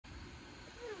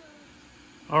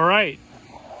All right,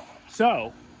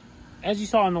 so as you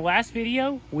saw in the last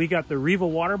video, we got the Riva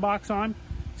water box on.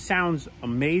 Sounds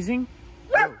amazing.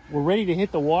 We're ready to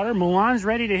hit the water. Milan's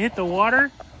ready to hit the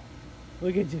water.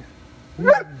 Look at you.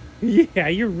 Yeah,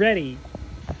 you're ready.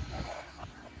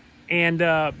 And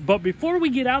but before we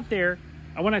get out there,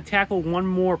 I want to tackle one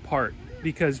more part,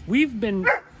 because we've been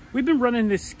running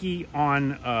this ski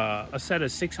on a set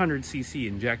of 600cc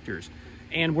injectors,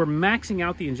 and we're maxing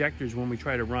out the injectors when we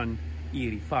try to run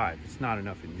E85. It's not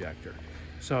enough injector.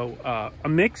 So a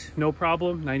mix, no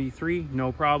problem. 93,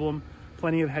 no problem.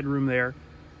 Plenty of headroom there.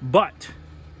 But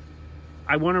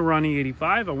I want to run E85.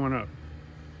 I want to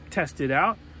test it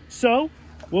out. So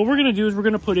what we're going to do is we're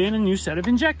going to put in a new set of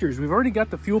injectors. We've already got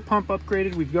the fuel pump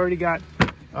upgraded. We've already got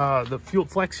the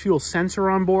flex fuel sensor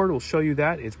on board. We'll show you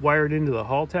that. It's wired into the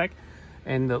Haltech.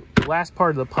 And the last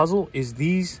part of the puzzle is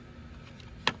these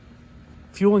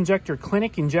fuel injector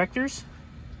clinic injectors.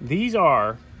 These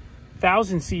are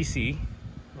 1000cc,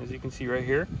 as you can see right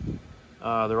here.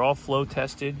 They're all flow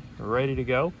tested, ready to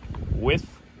go, with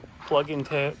plug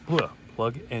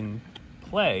and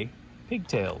play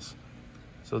pigtails.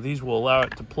 So these will allow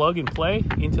it to plug and play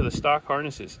into the stock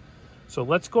harnesses. So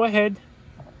let's go ahead,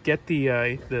 get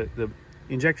the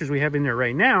injectors we have in there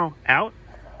right now out,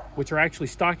 which are actually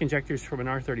stock injectors from an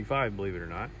R35, believe it or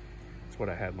not. That's what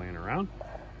I had laying around.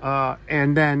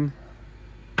 And then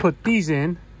put these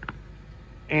in,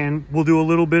 and we'll do a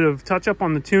little bit of touch up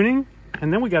on the tuning,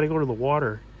 and then we got to go to the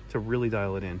water to really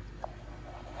dial it in.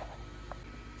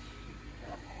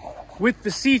 With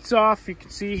the seats off, you can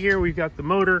see here we've got the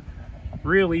motor.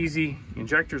 Real easy.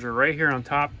 Injectors are right here on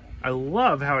top. I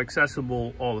love how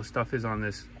accessible all the stuff is on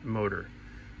this motor.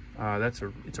 It's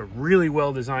a really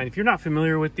well designed. If you're not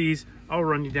familiar with these, I'll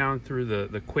run you down through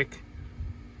the quick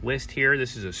list here.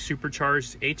 This is a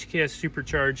supercharged, HKS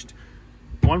supercharged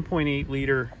 1.8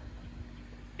 liter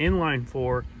inline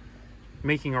 4,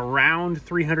 making around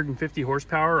 350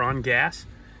 horsepower on gas.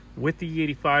 With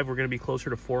the E85, we're going to be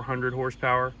closer to 400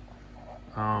 horsepower.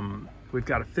 We've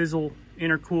got a Fizzle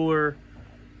intercooler,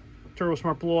 Turbo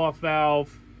Smart blow-off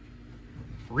valve,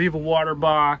 Riva water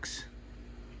box,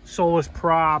 Solus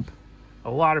prop,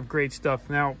 a lot of great stuff.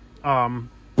 Now,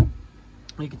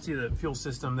 you can see the fuel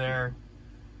system there,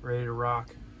 ready to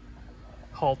rock.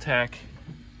 Haltech,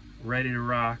 ready to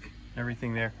rock,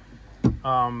 everything there.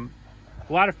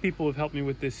 A lot of people have helped me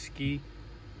with this ski.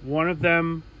 One of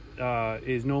them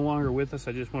is no longer with us.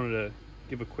 I just wanted to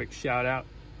give a quick shout out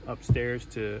upstairs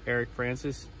to Eric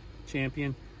Francis,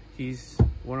 champion. He's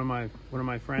one of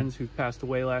my friends who passed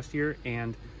away last year,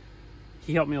 and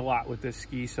he helped me a lot with this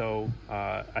ski. So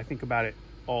I think about it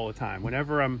all the time.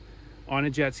 Whenever I'm on a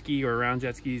jet ski or around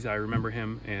jet skis, I remember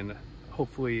him, and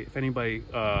hopefully if anybody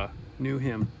knew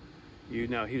him, you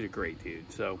know he's a great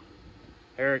dude. So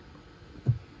Eric,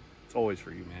 it's always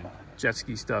for you, man. Jet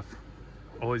ski stuff,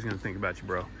 always gonna think about you,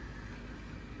 bro.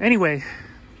 Anyway,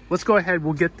 let's go ahead.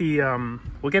 We'll get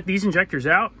these injectors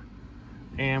out,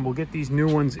 and we'll get these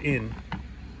new ones in.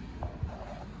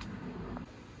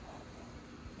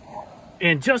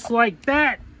 And just like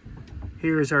that,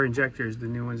 here's our injectors. The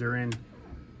new ones are in.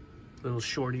 Little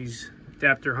shorties,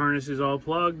 adapter harnesses all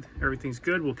plugged. Everything's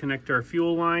good. We'll connect our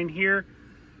fuel line here,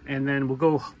 and then we'll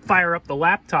go fire up the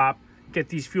laptop, get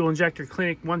these Fuel Injector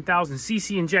Clinic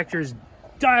 1000cc injectors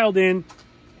dialed in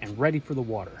and ready for the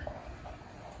water.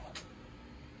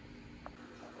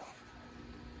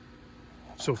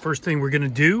 So first thing we're gonna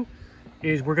do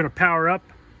is we're gonna power up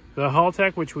the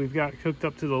Haltech, which we've got hooked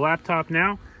up to the laptop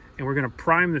now, and we're gonna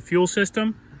prime the fuel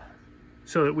system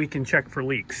so that we can check for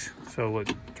leaks. So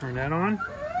let's turn that on.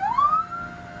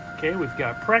 Okay, we've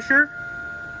got pressure.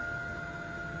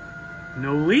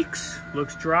 No leaks,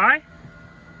 looks dry.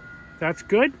 That's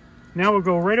good. Now we'll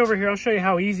go right over here. I'll show you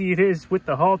how easy it is with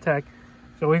the Haltech.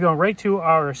 So we go right to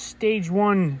our stage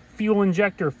 1 fuel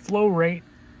injector flow rate,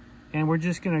 and we're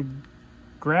just gonna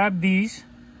grab these,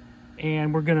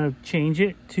 and we're gonna change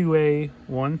it to a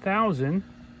 1000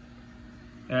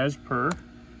 as per,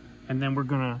 and then we're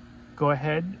gonna go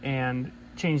ahead and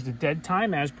change the dead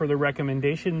time as per the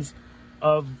recommendations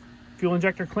of Fuel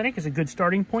Injector Clinic. Is a good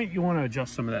starting point. You want to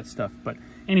adjust some of that stuff, but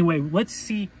anyway, let's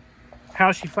see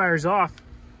how she fires off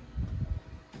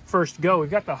first go.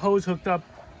 We've got the hose hooked up.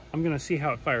 I'm gonna see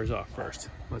how it fires off first.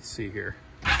 Let's see here.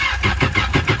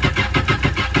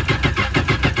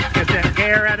 Get that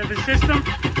air out of the system.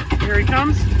 Here he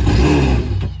comes.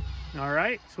 All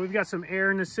right, so we've got some air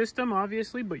in the system,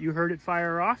 obviously, but you heard it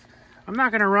fire off. I'm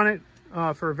not gonna run it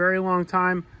for a very long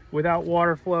time without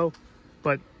water flow,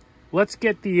 but let's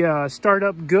get the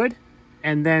startup good,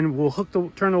 and then we'll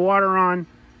turn the water on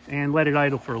and let it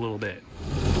idle for a little bit.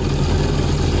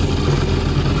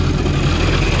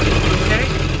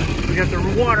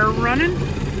 water running.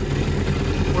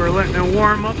 We're letting it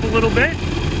warm up a little bit,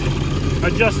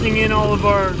 adjusting in all of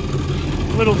our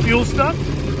little fuel stuff,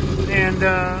 and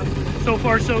so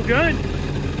far so good.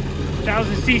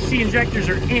 1000cc injectors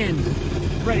are in,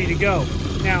 ready to go.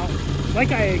 Now,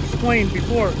 like I explained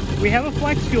before, we have a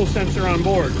flex fuel sensor on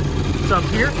board. It's up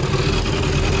here,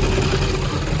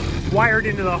 wired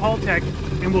into the Haltech,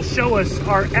 and will show us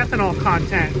our ethanol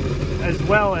content, as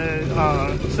well as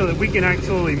so that we can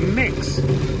actually mix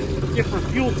different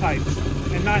fuel types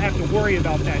and not have to worry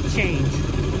about that change.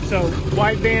 So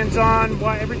wideband's on,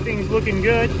 everything's looking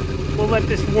good. We'll let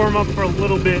this warm up for a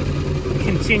little bit,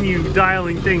 continue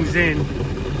dialing things in,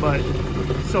 but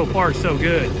so far so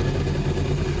good.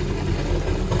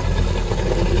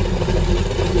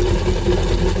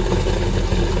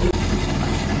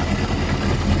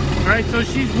 All right, so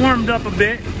she's warmed up a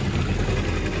bit.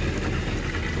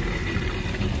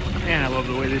 Man, I love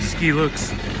the way this ski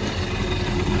looks.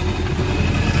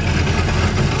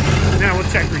 Now we'll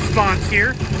check response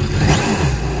here.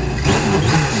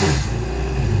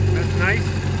 That's nice.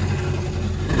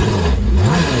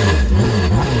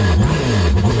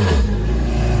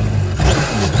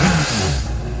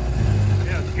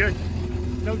 Yeah, it's good.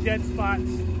 No dead spots.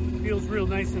 Feels real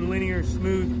nice and linear,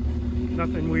 smooth.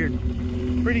 Nothing weird.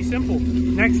 Pretty simple.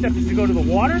 Next step is to go to the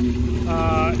water,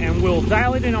 and we'll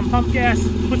dial it in on pump gas,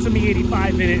 put some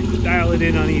E85 in it, dial it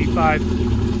in on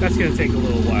E85. That's going to take a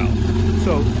little while.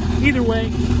 So either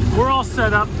way, we're all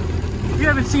set up. If you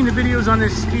haven't seen the videos on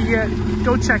this ski yet,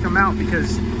 go check them out,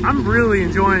 because I'm really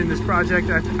enjoying this project.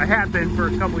 I have been for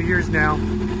a couple of years now.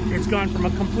 It's gone from a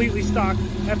completely stock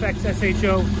FX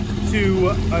SHO to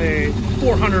a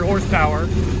 400 horsepower,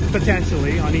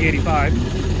 potentially, on the 85.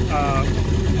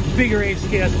 Bigger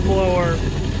HTS blower,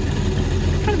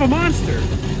 kind of a monster.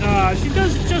 She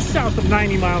does just south of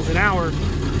 90 miles an hour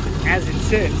as it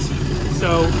sits.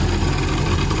 So,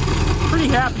 pretty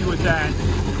happy with that.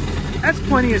 That's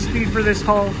plenty of speed for this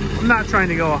hull. I'm not trying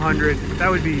to go 100.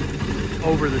 That would be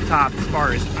over the top as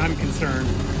far as I'm concerned.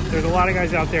 There's a lot of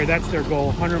guys out there, that's their goal,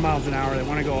 100 miles an hour. They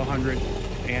want to go 100.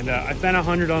 And I've been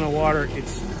 100 on the water.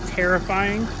 It's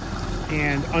terrifying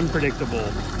and unpredictable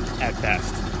at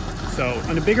best. So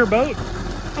on a bigger boat,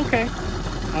 okay.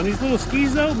 On these little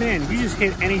skis though, man, if you just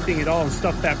hit anything at all and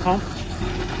stuff that pump,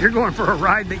 you're going for a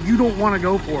ride that you don't want to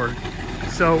go for.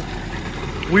 So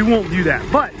we won't do that.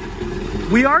 But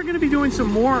we are going to be doing some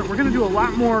more. We're going to do a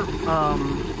lot more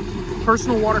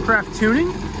personal watercraft tuning.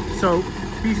 So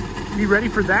be ready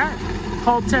for that.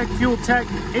 Haltech, Fuel Tech,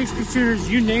 HP tuners,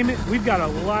 you name it. We've got a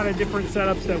lot of different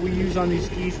setups that we use on these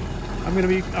skis. I'm going to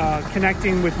be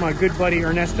connecting with my good buddy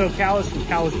Ernesto Callis from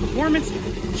Callis Performance.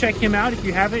 Check him out if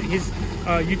you haven't. His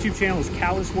YouTube channel is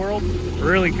Callis World.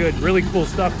 Really good, really cool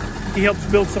stuff. He helps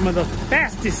build some of the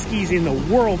fastest skis in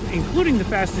the world, including the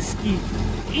fastest ski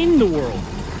in the world.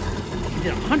 He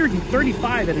did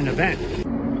 135 at an event.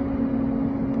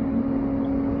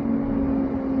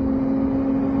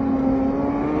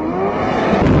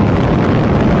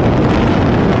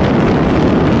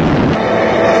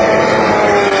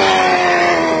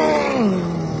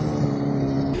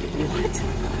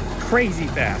 Crazy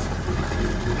fast.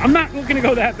 I'm not looking to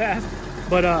go that fast,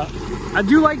 but I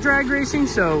do like drag racing,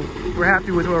 so we're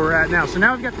happy with where we're at now. So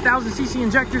now we've got the 1000cc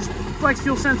injectors, flex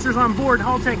fuel sensors on board.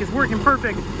 Haltech is working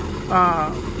perfect.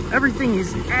 Everything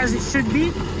is as it should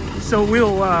be. So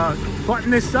we'll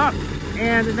button this up,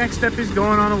 and the next step is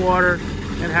going on the water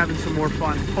and having some more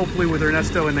fun, hopefully with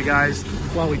Ernesto and the guys,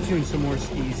 while we tune some more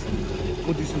skis.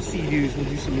 We'll do some Sea-Doos, we'll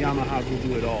do some Yamahas, we'll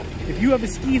do it all. If you have a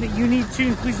ski that you need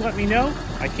tuned, please let me know.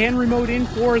 I can remote in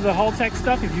for the Haltech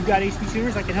stuff. If you've got HP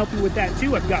tuners, I can help you with that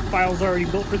too. I've got files already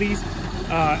built for these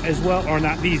as well, or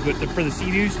not these, but for the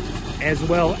Sea-Doos, as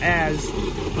well as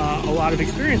a lot of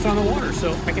experience on the water,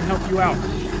 so I can help you out.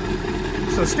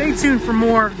 So stay tuned for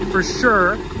more, for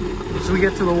sure, as we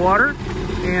get to the water.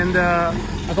 And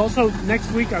I've also,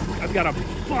 next week, I've got a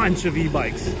bunch of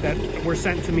e-bikes that were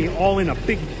sent to me all in a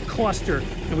big cluster,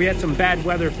 and we had some bad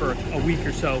weather for a week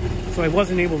or so I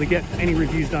wasn't able to get any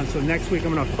reviews done. So next week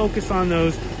I'm going to focus on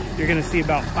those. You're going to see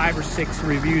about 5 or 6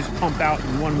 reviews pump out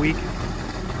in 1 week.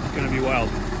 It's going to be wild,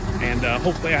 and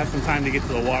hopefully I have some time to get to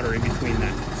the water in between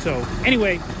that. So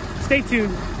anyway, stay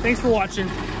tuned. Thanks for watching,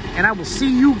 and I will see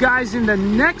you guys in the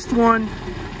next one,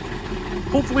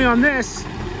 hopefully on this,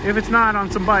 if it's not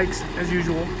on some bikes as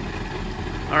usual.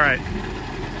 All right,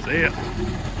 see ya.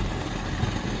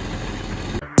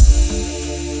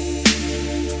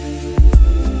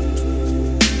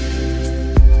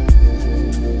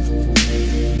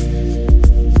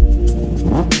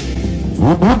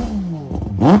 What?